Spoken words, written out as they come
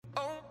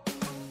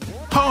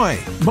Hi,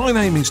 my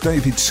name is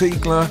David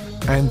Siegler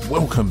and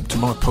welcome to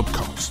my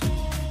podcast.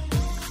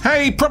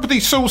 Hey, property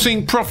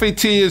sourcing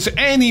profiteers,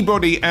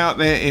 anybody out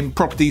there in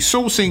property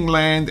sourcing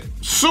land,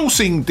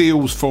 sourcing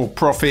deals for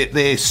profit,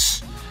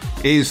 this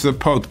is the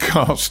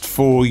podcast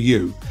for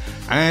you.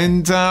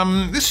 And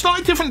there's a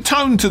slightly different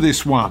tone to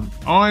this one.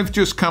 I've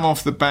just come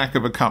off the back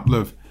of a couple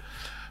of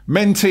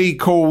mentee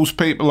calls,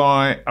 people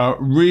I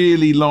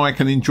really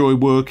like and enjoy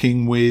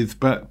working with,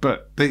 but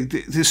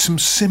there's some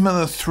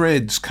similar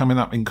threads coming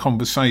up in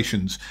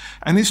conversations.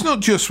 And it's not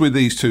just with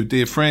these two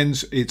dear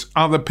friends, it's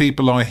other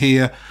people I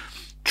hear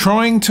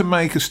trying to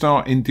make a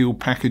start in deal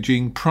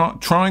packaging,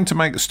 trying to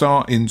make a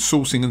start in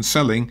sourcing and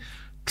selling,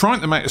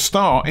 trying to make a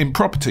start in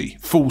property,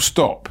 full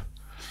stop.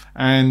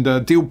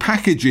 And deal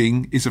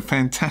packaging is a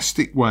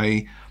fantastic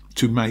way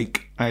to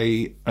make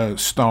a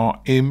start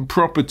in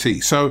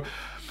property. So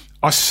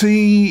I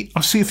see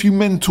a few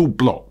mental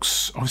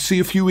blocks. I see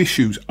a few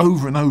issues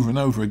over and over and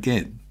over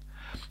again.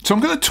 So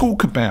I'm going to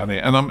talk about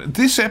it. And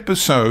this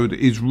episode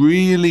is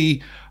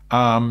really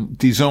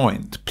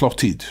designed,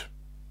 plotted,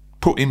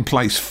 put in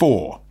place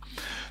for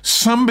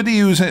somebody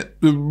who's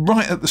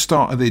right at the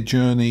start of their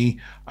journey.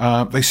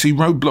 They see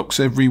roadblocks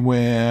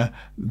everywhere.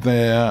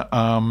 They're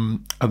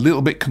a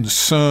little bit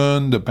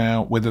concerned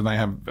about whether they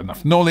have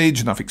enough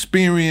knowledge, enough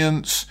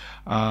experience,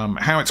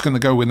 how it's going to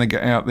go when they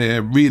get out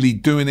there really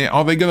doing it.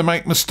 Are they going to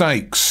make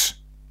mistakes?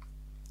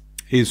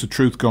 Here's the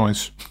truth,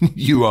 guys.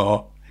 You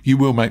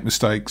will make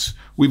mistakes.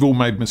 We've all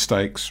made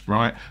mistakes,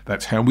 right?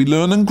 That's how we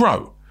learn and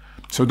grow.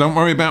 So don't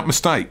worry about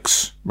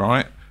mistakes,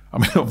 right? I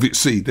mean,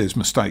 obviously there's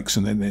mistakes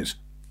and then there's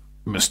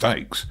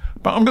mistakes,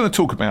 but I'm going to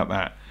talk about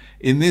that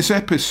in this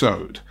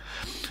episode.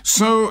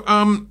 So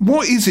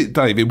what is it,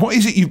 David? What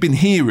is it you've been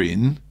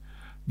hearing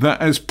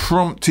that has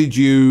prompted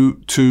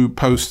you to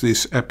post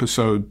this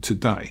episode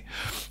today?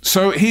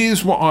 So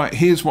here's what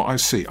I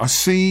see. I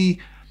see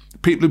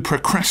people who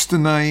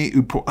procrastinate,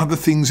 who put other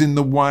things in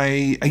the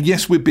way. And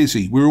yes, we're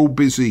busy. We're all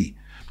busy.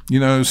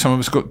 You know, some of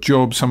us got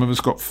jobs, some of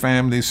us got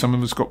families, some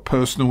of us got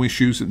personal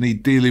issues that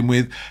need dealing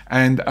with,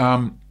 and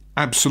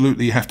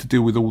absolutely you have to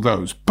deal with all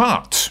those.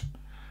 But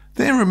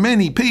there are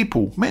many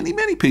people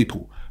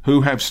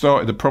who have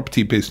started a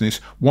property business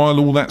while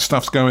all that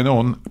stuff's going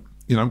on,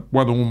 you know,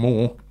 one or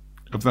more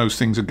of those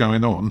things are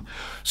going on.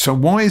 So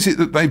why is it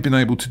that they've been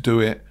able to do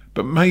it,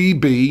 but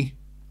maybe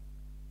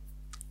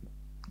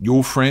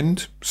your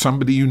friend,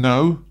 somebody you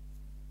know,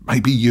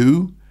 maybe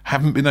you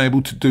haven't been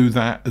able to do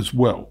that as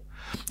well?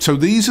 So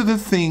these are the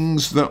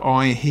things that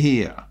I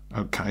hear,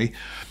 okay?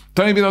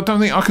 David, I don't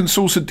think I can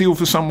source a deal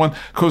for someone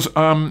because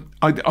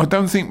I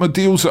don't think my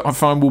deals that I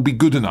find will be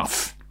good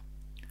enough.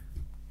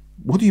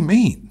 What do you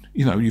mean?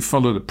 You know, you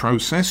follow the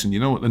process and you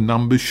know what the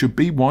numbers should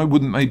be. Why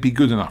wouldn't they be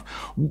good enough?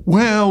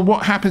 Well,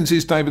 what happens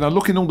is, David, I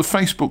look in all the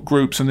Facebook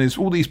groups and there's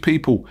all these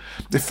people,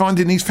 they're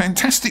finding these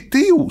fantastic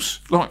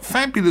deals, like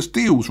fabulous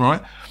deals,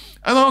 right?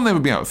 And I'll never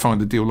be able to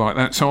find a deal like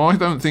that, so I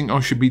don't think I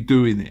should be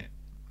doing it.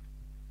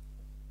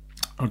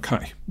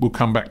 Okay, we'll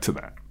come back to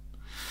that.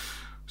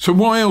 So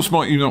why else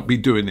might you not be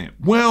doing it?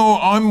 Well,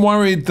 I'm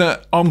worried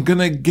that I'm going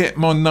to get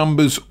my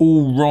numbers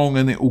all wrong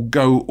and it will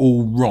go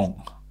all wrong.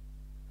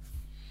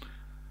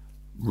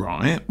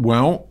 Right,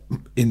 well,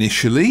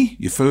 initially,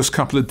 your first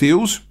couple of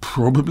deals,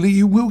 probably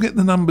you will get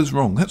the numbers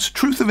wrong. That's the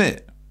truth of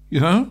it, you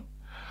know?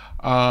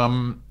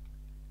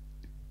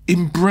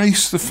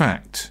 Embrace the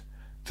fact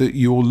that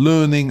you're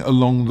learning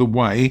along the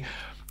way.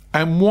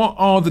 And what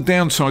are the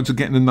downsides of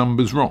getting the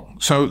numbers wrong?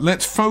 So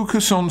let's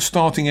focus on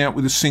starting out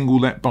with a single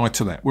let, buy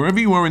to let.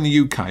 Wherever you are in the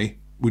UK,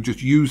 we'll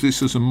just use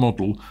this as a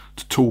model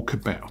to talk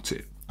about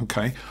it,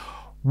 okay?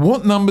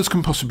 What numbers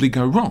can possibly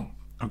go wrong,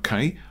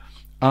 okay?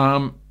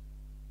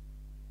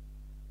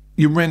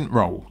 Your rent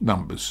roll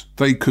numbers,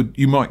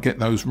 you might get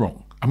those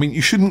wrong. I mean,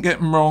 you shouldn't get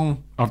them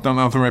wrong. I've done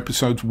other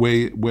episodes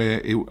where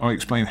I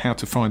explain how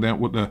to find out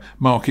what the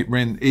market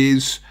rent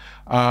is.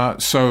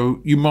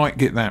 So you might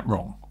get that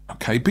wrong.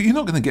 Okay, but you're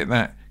not going to get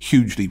that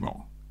hugely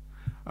wrong.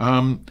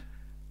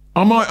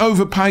 I might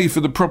overpay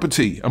for the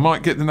property. I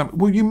might get the number.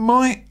 Well, you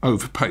might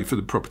overpay for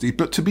the property,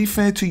 but to be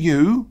fair to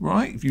you,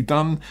 right, if you've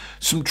done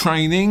some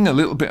training, a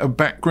little bit of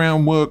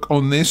background work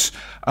on this,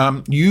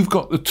 you've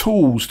got the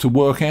tools to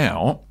work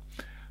out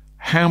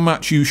how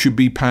much you should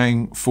be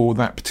paying for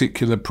that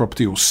particular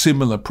property or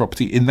similar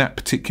property in that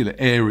particular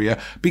area,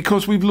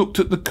 because we've looked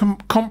at the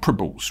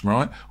comparables,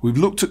 right? We've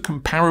looked at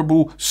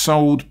comparable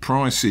sold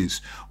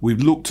prices.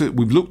 We've looked at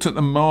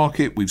the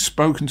market. We've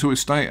spoken to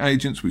estate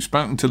agents. We've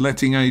spoken to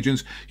letting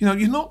agents. You know,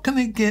 you're not going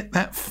to get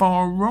that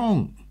far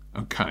wrong,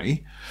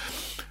 okay?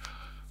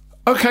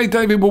 Okay,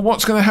 David, well,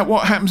 what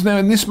happens now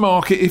in this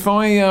market if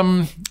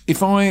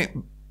I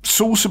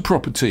source a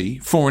property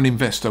for an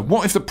investor?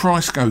 What if the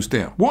price goes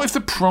down? What if the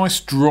price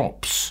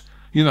drops,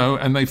 you know,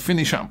 and they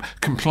finish up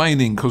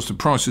complaining because the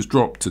price has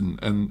dropped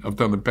and I've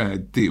done a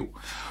bad deal?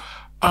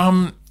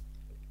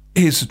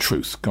 Here's the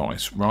truth,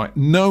 guys, right?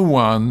 No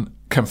one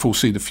can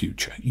foresee the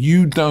future.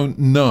 You don't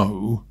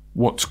know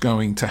what's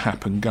going to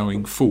happen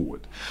going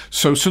forward.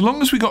 So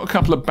long as we've got a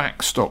couple of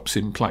backstops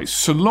in place,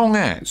 so long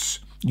as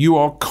you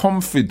are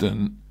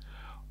confident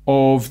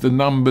of the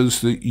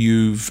numbers that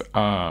you've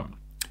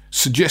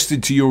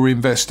suggested to your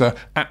investor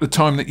at the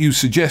time that you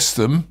suggest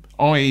them,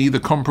 i.e. the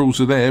comparables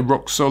are there,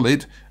 rock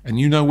solid, and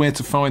you know where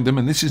to find them,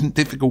 and this isn't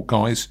difficult,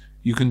 guys.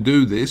 You can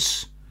do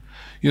this.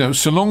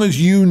 So long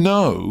as you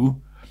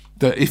know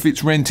that if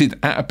it's rented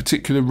at a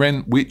particular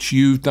rent, which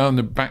you've done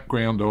the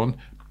background on,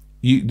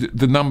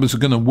 the numbers are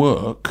going to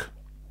work.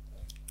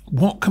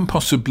 What can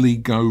possibly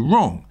go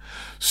wrong?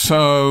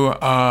 So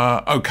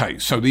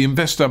the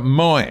investor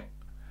might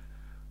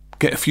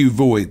get a few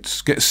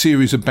voids, get a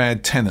series of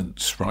bad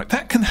tenants, right?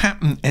 That can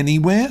happen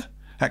anywhere.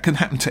 That can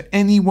happen to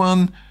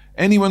anyone.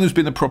 Anyone who's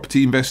been a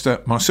property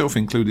investor, myself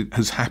included,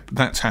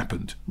 that's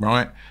happened,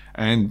 right?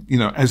 And,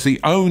 as the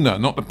owner,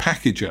 not the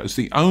packager, as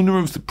the owner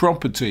of the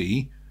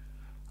property,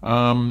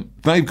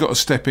 they've got to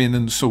step in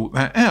and sort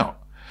that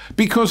out.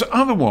 Because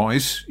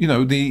otherwise,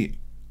 the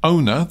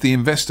owner, the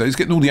investor, is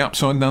getting all the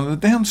upside and none of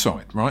the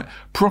downside, right?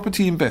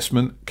 Property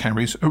investment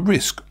carries a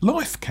risk.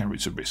 Life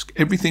carries a risk.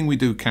 Everything we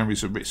do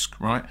carries a risk,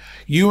 right?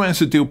 You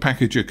as a deal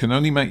packager can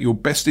only make your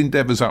best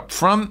endeavours up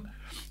front,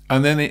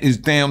 and then it is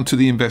down to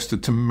the investor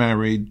to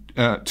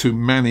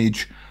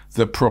manage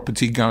the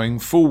property going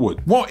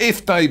forward. What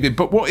if, David,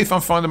 but what if I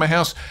find them a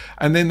house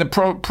and then the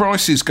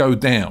prices go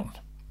down?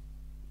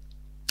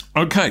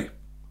 Okay,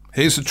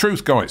 here's the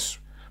truth, guys.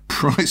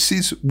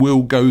 Prices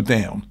will go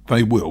down.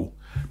 They will.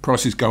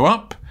 Prices go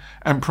up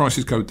and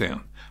prices go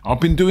down. I've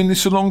been doing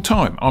this a long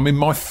time. I'm in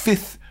my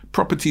 5th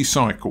property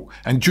cycle.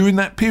 And during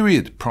that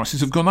period,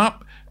 prices have gone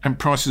up and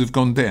prices have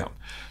gone down.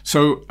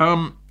 So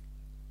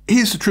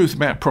here's the truth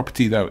about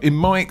property, though. In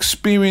my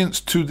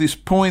experience to this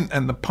point,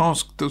 and the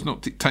past does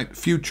not dictate the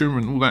future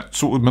and all that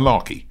sort of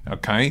malarkey,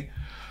 okay?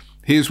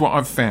 Here's what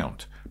I've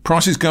found.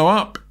 Prices go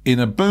up in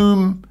a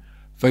boom.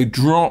 They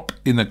drop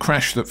in the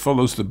crash that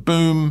follows the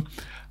boom.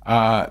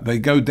 They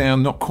go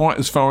down not quite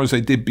as far as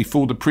they did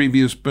before the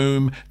previous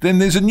boom. Then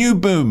there's a new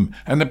boom,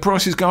 and the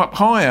prices go up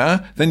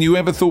higher than you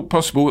ever thought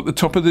possible at the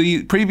top of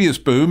the previous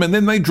boom, and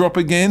then they drop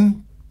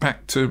again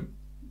back to,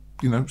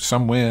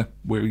 somewhere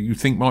where you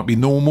think might be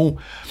normal.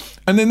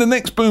 And then the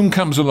next boom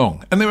comes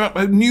along, and they're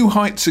at new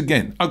heights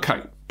again.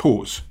 Okay,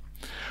 pause.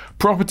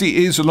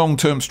 Property is a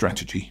long-term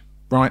strategy,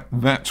 right?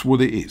 That's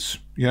what it is,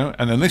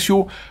 And unless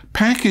you're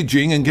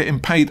packaging and getting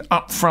paid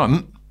up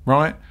front,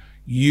 right,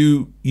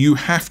 you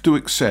have to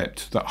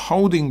accept that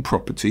holding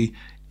property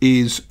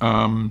is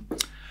a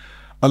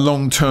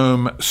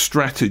long-term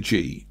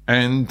strategy.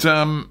 And,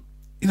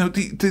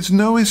 there's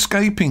no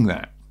escaping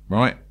that,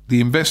 right? The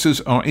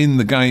investors are in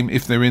the game.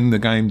 If they're in the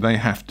game, they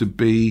have to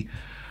be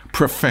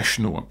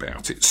professional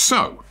about it.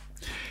 So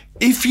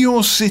if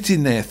you're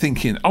sitting there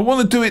thinking, I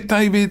want to do it,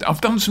 David,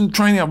 I've done some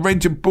training, I've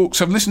read your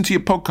books, I've listened to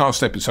your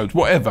podcast episodes,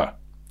 whatever,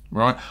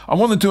 right? I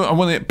want to do it, I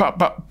want it,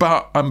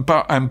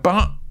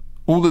 but,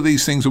 all of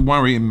these things are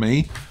worrying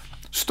me.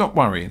 Stop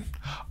worrying.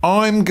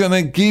 I'm going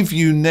to give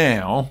you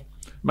now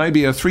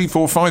maybe a 3,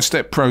 4,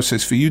 5-step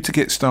process for you to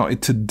get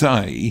started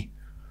today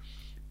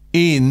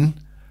in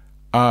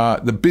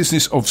the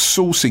business of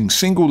sourcing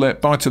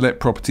single-let, buy-to-let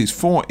properties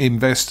for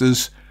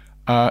investors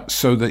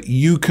so that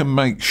you can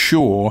make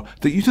sure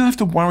that you don't have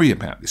to worry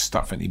about this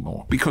stuff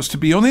anymore. Because to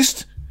be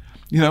honest,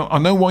 I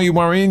know why you're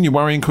worrying. You're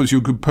worrying because you're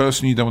a good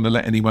person. You don't want to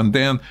let anyone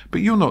down, but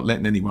you're not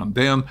letting anyone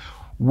down.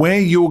 Where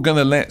you're going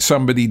to let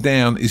somebody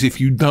down is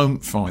if you don't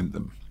find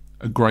them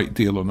a great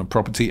deal on a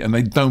property and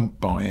they don't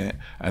buy it,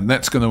 and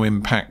that's going to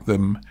impact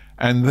them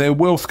and their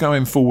wealth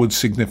going forward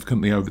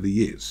significantly over the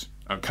years.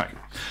 Okay,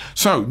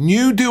 so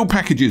new deal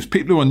packages,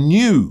 people who are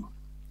new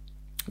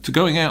to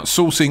going out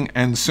sourcing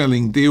and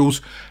selling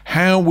deals,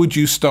 how would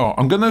you start?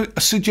 I'm going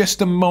to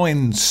suggest a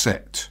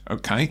mindset,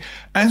 okay?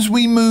 As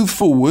we move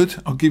forward,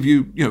 I'll give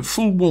you,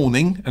 full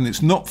warning, and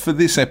it's not for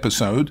this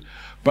episode,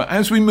 but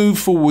as we move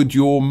forward,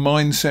 your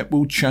mindset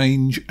will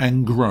change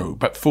and grow.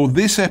 But for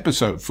this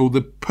episode, for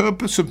the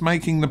purpose of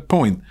making the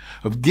point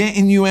of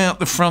getting you out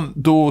the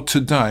front door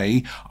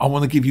today, I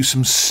want to give you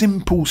some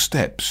simple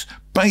steps,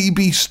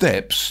 baby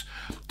steps,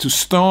 to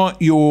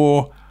start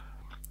your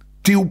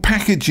deal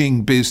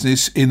packaging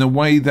business in a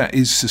way that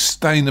is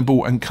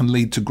sustainable and can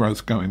lead to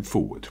growth going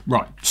forward.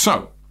 Right,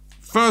 so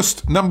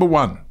first, number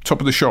 1,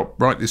 top of the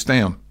shop, write this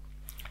down.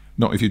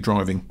 Not if you're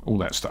driving, all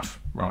that stuff,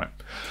 right?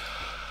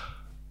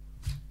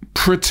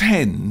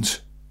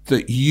 Pretend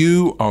that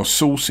you are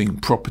sourcing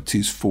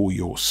properties for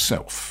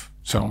yourself.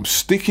 So I'm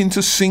sticking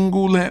to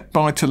single-let,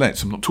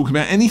 buy-to-lets. I'm not talking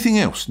about anything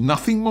else,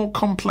 nothing more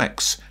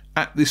complex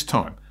at this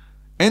time.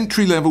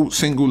 Entry-level,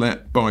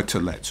 single-let,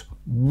 buy-to-let.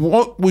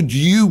 What would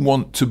you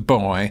want to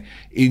buy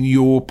in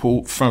your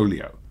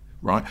portfolio,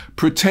 right?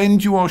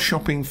 Pretend you are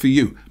shopping for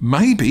you.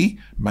 Maybe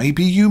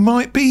you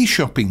might be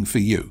shopping for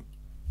you.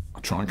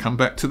 I'll try and come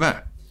back to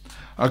that.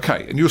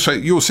 Okay, and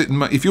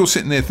if you're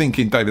sitting there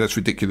thinking, David, that's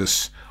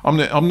ridiculous.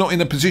 I'm not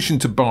in a position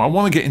to buy. I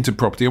want to get into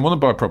property. I want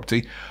to buy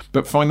property,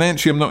 but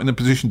financially, I'm not in a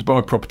position to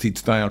buy property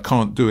today. I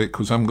can't do it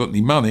because I haven't got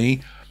any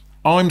money.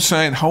 I'm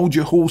saying hold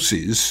your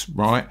horses,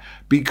 right?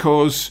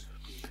 Because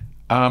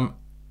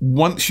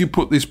once you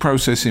put this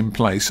process in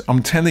place,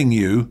 I'm telling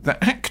you that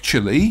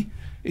actually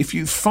if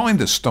you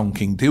find a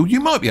stonking deal, you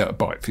might be able to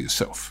buy it for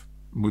yourself.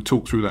 And we'll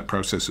talk through that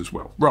process as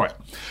well. Right.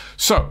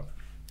 So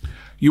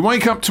you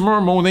wake up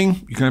tomorrow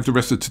morning. You can have the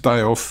rest of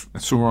today off.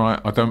 That's all right.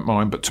 I don't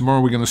mind. But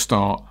tomorrow we're going to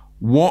start.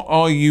 What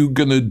are you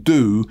going to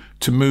do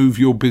to move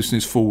your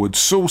business forward?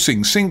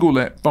 Sourcing single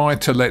let, buy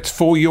to let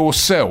for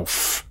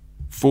yourself.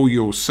 For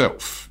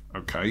yourself.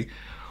 Okay.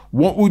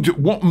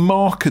 What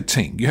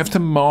marketing? You have to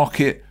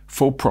market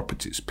for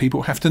properties.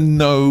 People have to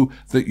know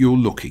that you're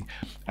looking.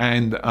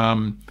 And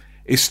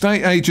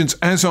estate agents,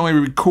 as I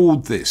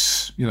record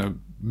this,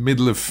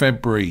 middle of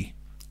February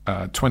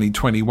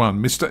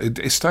 2021,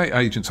 estate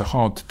agents are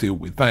hard to deal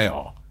with. They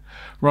are.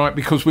 Right,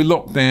 because we're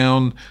locked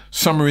down.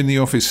 Some are in the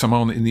office, some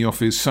aren't in the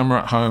office, some are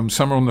at home,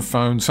 some are on the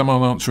phone, some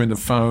aren't answering the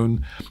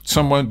phone,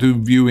 some won't do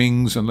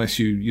viewings unless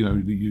you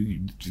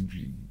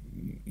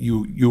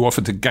offer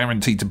to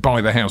guarantee to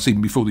buy the house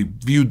even before they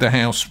viewed the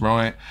house,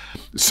 right?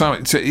 So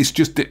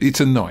it's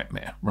a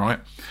nightmare, right?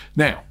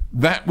 Now,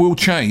 that will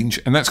change,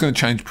 and that's going to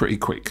change pretty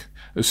quick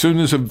as soon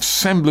as a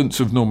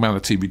semblance of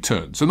normality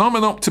returns. And I'm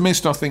an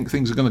optimist. I think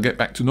things are going to get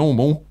back to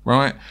normal,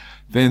 right?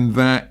 Then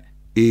that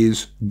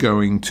is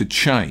going to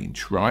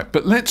change, right?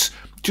 But let's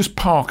just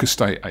park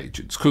estate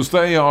agents, because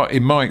they are,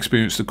 in my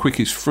experience, the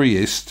quickest,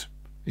 freest,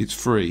 it's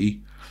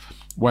free,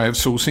 way of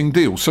sourcing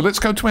deals. So let's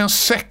go to our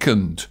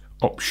second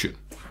option.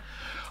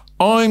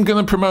 I'm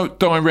going to promote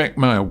direct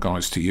mail,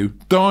 guys, to you.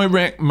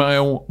 Direct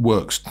mail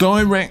works.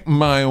 Direct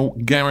mail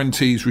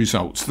guarantees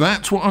results.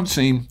 That's what I've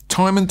seen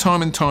time and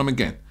time and time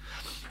again.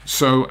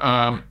 So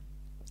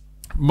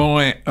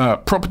my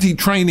property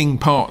training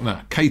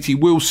partner, Katie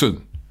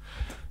Wilson,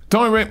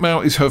 direct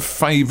mail is her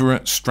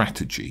favourite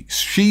strategy.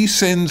 She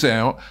sends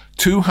out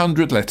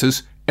 200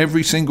 letters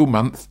every single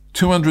month,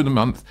 200 a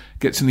month,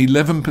 gets an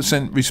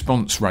 11%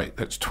 response rate.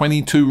 That's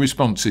 22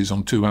 responses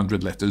on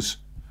 200 letters.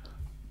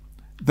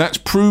 That's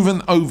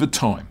proven over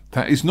time.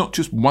 That is not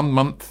just 1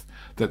 month.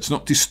 That's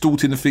not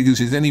distorting the figures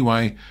in any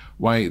way.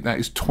 That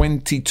is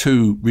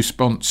 22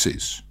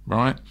 responses,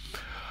 right?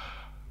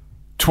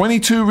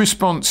 22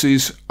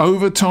 responses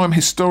over time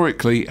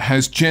historically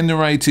has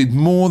generated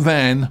more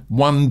than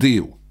one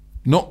deal.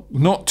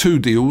 Not 2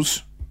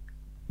 deals,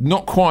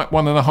 not quite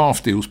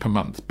 1.5 deals per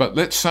month, but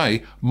let's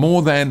say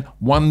more than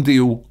 1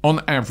 deal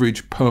on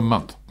average per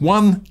month.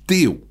 1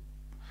 deal.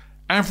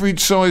 Average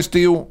size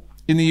deal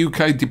in the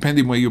UK,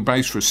 depending where you're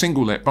based, for a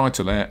single let, buy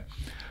to let,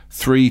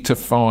 £3,000 to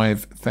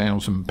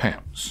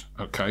 £5,000.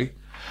 Okay.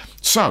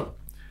 So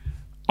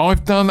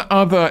I've done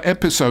other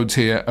episodes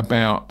here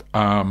about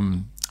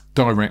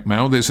direct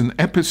mail. There's an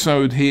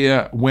episode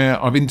here where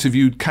I've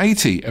interviewed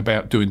Katie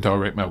about doing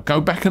direct mail.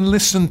 Go back and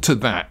listen to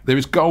that. There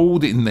is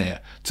gold in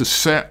there to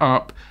set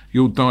up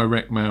your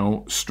direct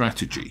mail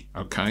strategy.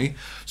 Okay,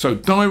 so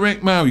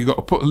direct mail, you've got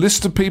to put a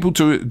list of people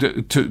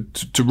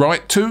to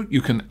write to.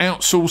 You can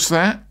outsource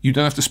that. You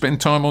don't have to spend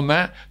time on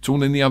that. It's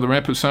all in the other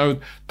episode.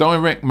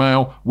 Direct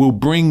mail will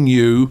bring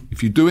you,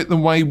 if you do it the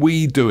way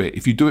we do it,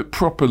 if you do it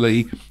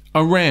properly,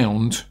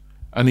 around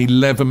an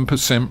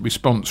 11%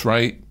 response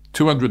rate.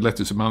 200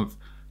 letters a month,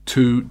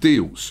 2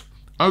 deals.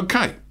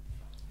 Okay.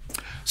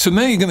 So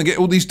now you're going to get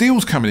all these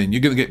deals coming in. You're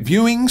going to get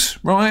viewings,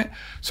 right?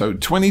 So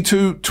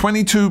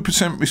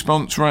 22%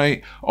 response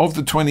rate. Of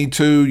the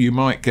 22, you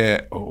might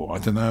get, 8 or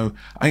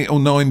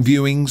 9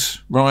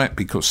 viewings, right?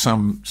 Because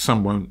some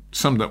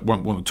that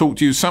won't want to talk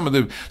to you. Some of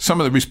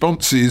the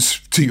responses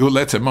to your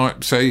letter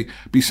might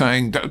be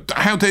saying,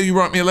 "How dare you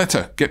write me a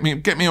letter? Get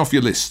me off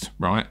your list,"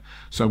 right?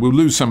 So we'll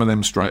lose some of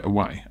them straight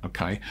away,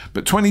 okay?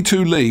 But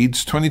 22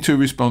 leads, 22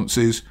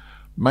 responses,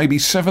 maybe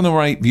 7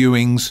 or 8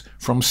 viewings.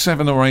 From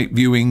 7 or 8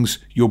 viewings,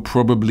 you'll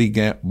probably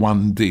get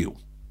 1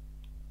 deal,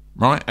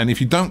 right? And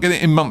if you don't get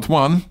it in month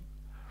 1,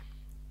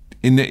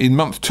 in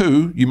month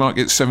 2, you might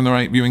get 7 or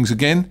 8 viewings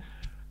again,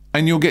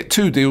 and you'll get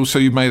 2 deals, so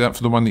you've made up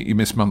for the one that you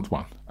missed month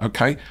 1,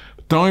 okay?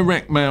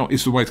 Direct mail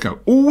is the way to go.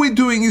 All we're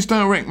doing is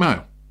direct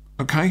mail,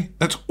 okay?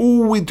 That's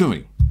all we're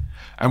doing.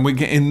 And we're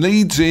getting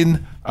leads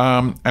in,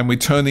 and we're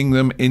turning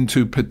them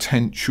into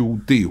potential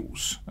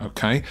deals,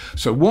 okay?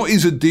 So what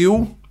is a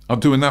deal? I'll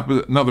do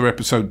another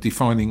episode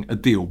defining a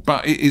deal,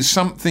 but it is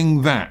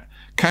something that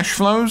cash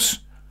flows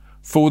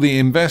for the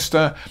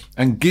investor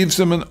and gives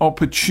them an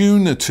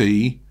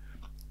opportunity,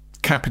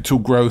 capital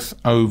growth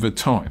over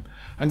time.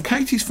 And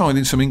Katie's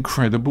finding some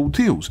incredible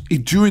deals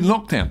during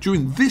lockdown,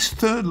 during this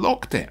 3rd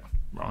lockdown,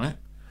 right?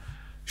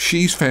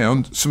 She's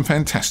found some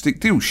fantastic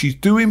deals. She's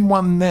doing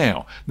one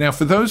now. Now,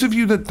 for those of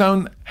you that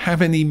don't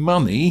have any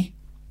money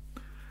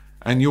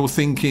and you're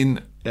thinking,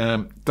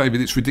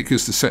 David, it's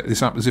ridiculous to set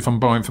this up as if I'm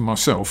buying for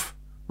myself,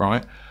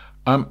 right?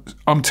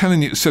 I'm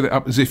telling you to set it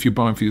up as if you're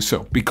buying for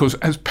yourself, because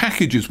as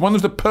packages, one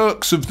of the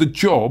perks of the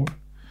job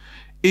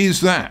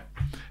is that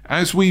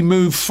as we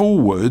move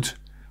forward,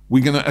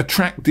 we're going to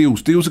attract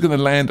deals. Deals are going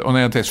to land on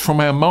our desk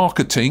from our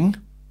marketing,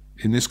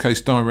 in this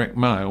case, direct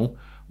mail,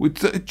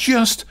 which are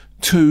just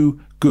too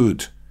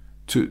good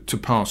to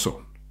pass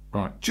on,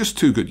 right? Just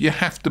too good. You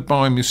have to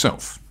buy them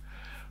yourself,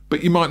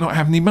 but you might not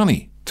have any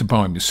money to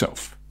buy them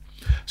yourself.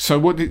 So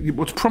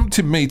what's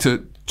prompted me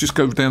to just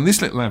go down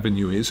this little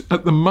avenue is,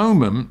 at the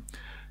moment,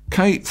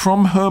 Kate,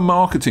 from her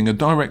marketing, her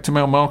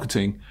direct-to-mail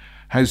marketing,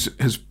 has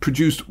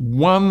produced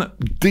one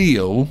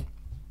deal.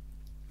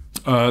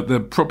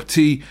 The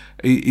property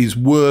is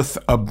worth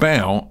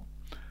about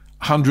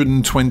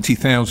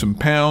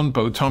 £120,000.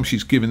 By the time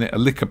she's given it a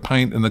lick of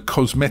paint and a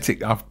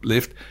cosmetic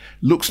uplift,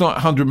 looks like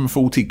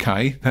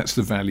 140k. That's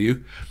the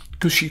value,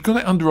 because she's got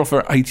it under offer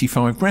at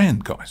 85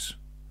 grand, guys.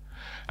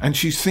 And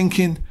she's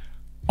thinking,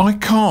 I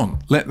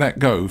can't let that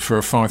go for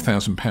a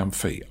 £5,000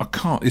 fee. I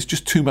can't. It's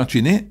just too much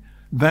in it.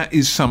 That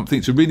is something.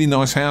 It's a really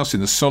nice house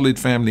in a solid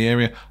family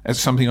area. That's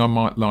something I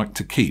might like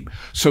to keep.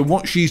 So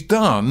what she's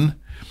done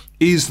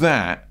is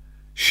that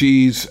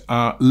she's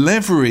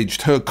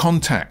leveraged her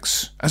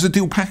contacts as a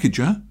deal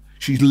packager.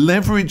 She's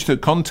leveraged her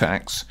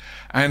contacts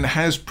and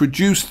has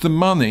produced the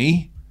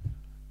money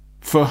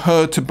for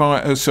her to buy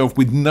it herself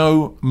with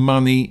no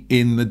money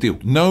in the deal.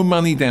 No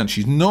money down.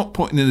 She's not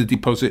putting in a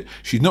deposit.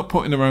 She's not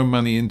putting her own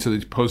money into the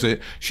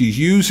deposit. She's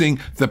using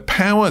the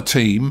power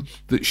team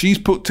that she's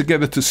put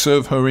together to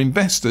serve her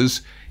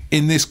investors,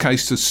 in this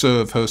case to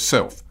serve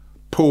herself.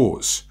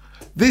 Pause.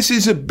 This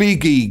is a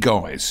biggie,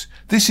 guys.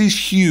 This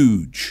is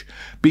huge,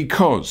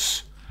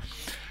 because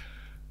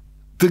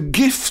the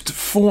gift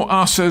for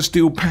us as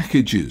deal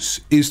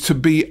packagers is to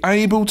be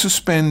able to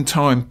spend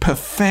time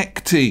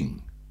perfecting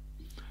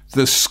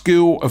the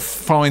skill of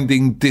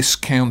finding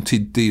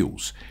discounted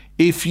deals.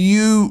 If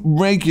you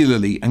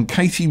regularly, and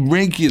Katie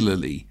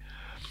regularly,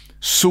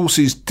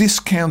 sources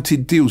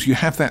discounted deals, you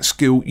have that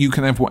skill, you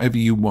can have whatever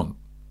you want.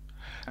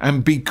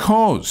 And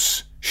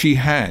because she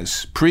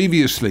has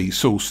previously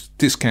sourced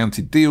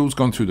discounted deals,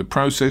 gone through the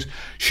process,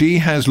 she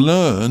has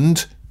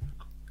learned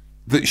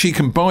that she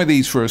can buy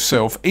these for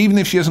herself, even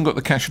if she hasn't got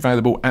the cash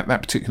available at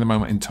that particular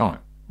moment in time,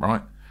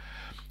 right?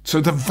 So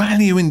the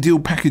value in deal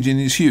packaging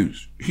is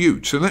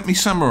huge. So let me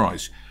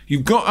summarize.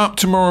 You've got up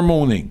tomorrow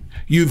morning.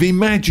 You've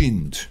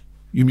imagined,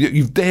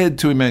 you've dared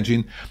to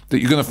imagine that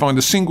you're going to find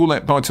a single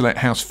buy-to-let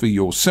house for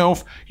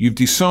yourself. You've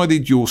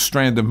decided your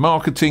strand of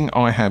marketing.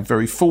 I have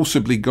very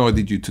forcibly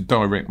guided you to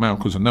direct mail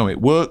because I know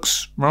it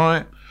works,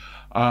 right?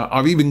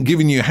 I've even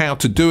given you how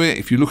to do it.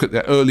 If you look at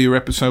the earlier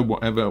episode,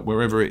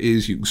 wherever it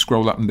is, you can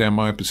scroll up and down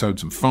my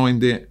episodes and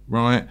find it,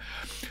 right?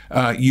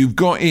 You've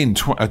got in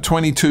a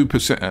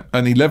 22%,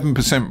 an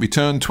 11%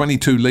 return,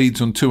 22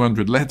 leads on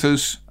 200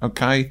 letters,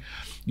 okay?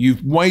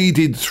 You've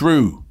waded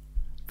through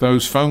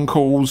those phone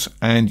calls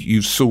and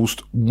you've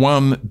sourced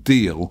one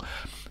deal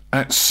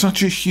at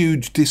such a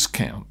huge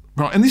discount,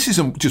 right? And this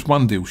isn't just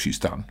one deal she's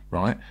done,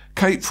 right?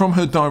 Kate, from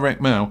her direct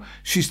mail,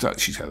 she's had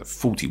a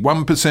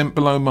 41%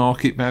 below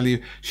market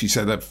value. She's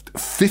had a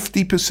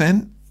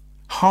 50%,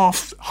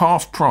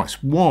 half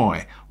price.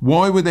 Why?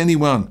 Why would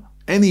anyone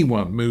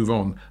move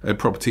on a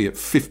property at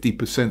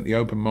 50% the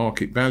open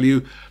market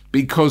value?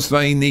 Because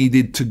they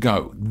needed to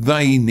go.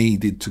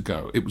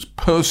 It was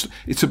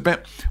it's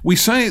about, we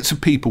say it's a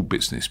people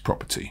business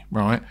property,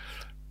 right?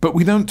 But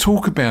we don't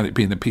talk about it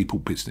being a people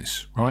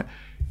business, right?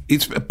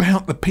 It's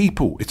about the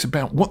people. It's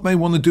about what they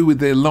want to do with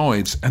their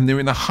lives, and they're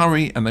in a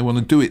hurry and they want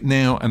to do it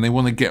now and they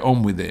want to get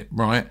on with it,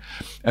 right?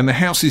 And the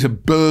house is a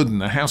burden.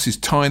 The house is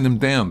tying them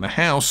down. The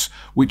house,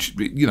 which,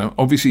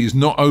 obviously is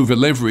not over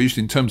leveraged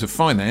in terms of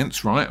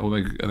finance, right? Or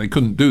they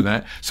couldn't do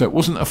that. So it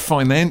wasn't a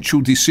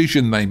financial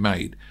decision they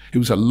made. It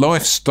was a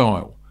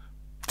lifestyle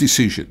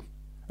decision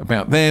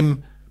about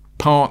them,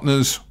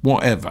 partners,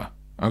 whatever,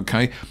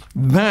 okay?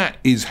 That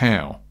is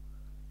how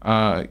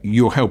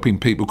you're helping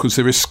people, because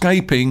they're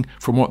escaping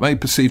from what they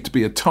perceive to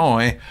be a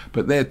tie,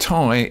 but their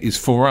tie is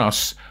for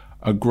us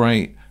a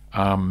great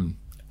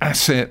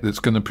asset that's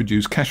going to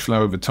produce cash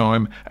flow over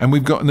time, and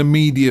we've got an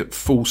immediate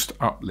forced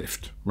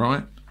uplift,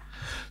 right?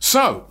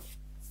 So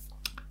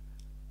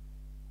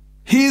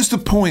here's the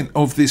point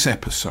of this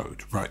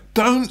episode, right?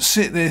 Don't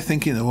sit there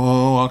thinking,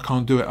 oh, I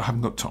can't do it, I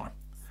haven't got time.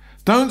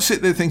 Don't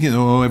sit there thinking,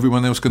 oh,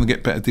 everyone else is going to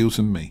get better deals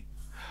than me.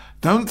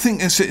 Don't think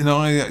they're sitting,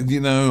 I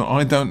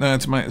don't know how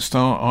to make a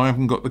start. I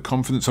haven't got the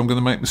confidence. I'm going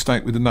to make a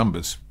mistake with the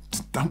numbers.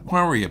 Don't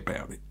worry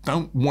about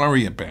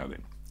it.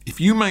 If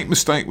you make a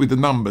mistake with the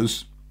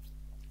numbers,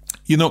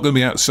 you're not going to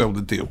be able to sell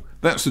the deal.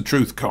 That's the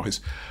truth,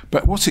 guys.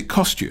 But what's it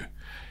cost you?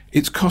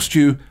 It's cost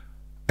you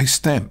a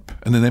stamp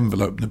and an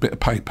envelope and a bit of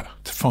paper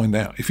to find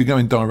out. If you go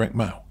in direct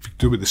mail, if you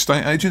do it with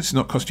estate agents, it's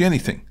not cost you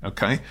anything,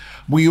 okay?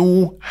 We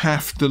all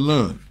have to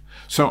learn.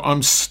 So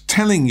I'm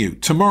telling you,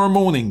 tomorrow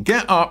morning,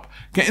 get up,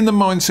 get in the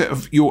mindset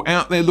of you're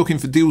out there looking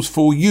for deals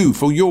for you,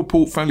 for your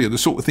portfolio, the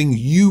sort of thing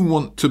you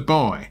want to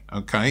buy,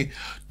 okay?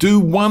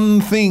 Do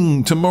one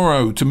thing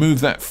tomorrow to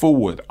move that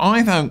forward.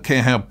 I don't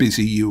care how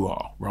busy you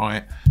are,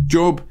 right?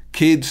 Job,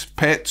 kids,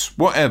 pets,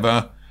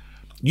 whatever.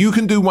 You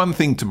can do one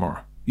thing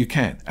tomorrow. You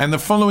can. And the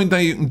following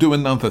day, you can do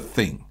another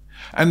thing.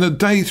 And the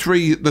day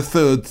 3, the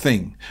third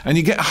thing. And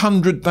you get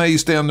 100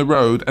 days down the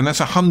road, and that's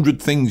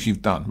 100 things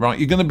you've done, right?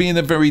 You're going to be in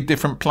a very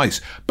different place.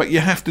 But you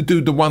have to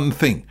do the one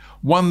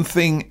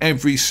thing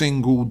every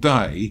single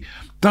day.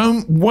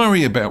 Don't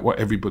worry about what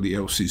everybody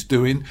else is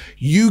doing.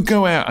 You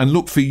go out and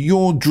look for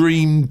your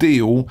dream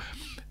deal.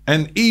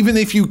 And even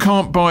if you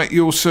can't buy it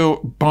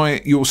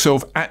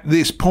yourself at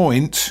this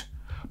point,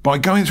 by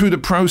going through the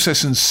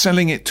process and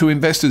selling it to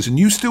investors, and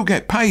you still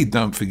get paid,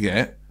 don't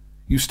forget.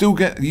 You still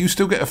get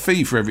a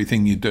fee for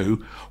everything you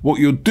do. What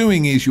you're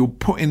doing is you're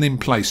putting in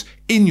place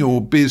in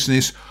your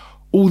business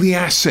all the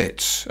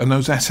assets, and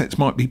those assets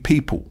might be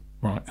people,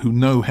 right, who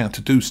know how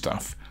to do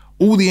stuff.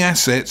 All the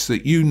assets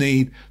that you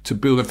need to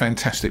build a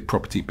fantastic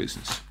property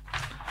business.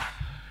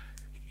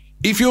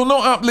 If you're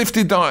not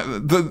uplifted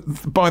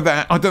by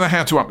that, I don't know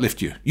how to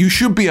uplift you. You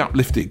should be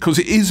uplifted because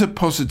it is a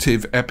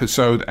positive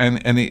episode, and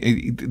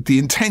the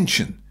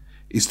intention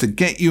is to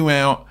get you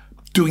out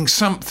doing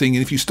something.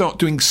 And if you start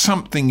doing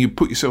something, you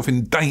put yourself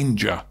in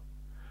danger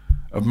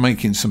of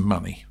making some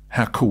money.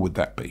 How cool would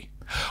that be?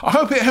 I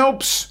hope it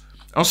helps.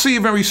 I'll see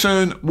you very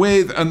soon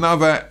with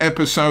another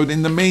episode.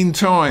 In the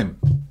meantime,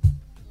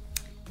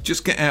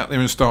 just get out there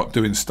and start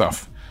doing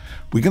stuff.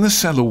 We're going to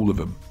sell all of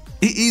them.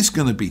 It is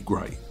going to be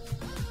great.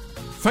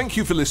 Thank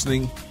you for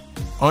listening.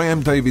 I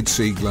am David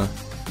Siegler.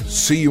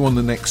 See you on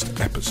the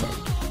next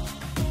episode.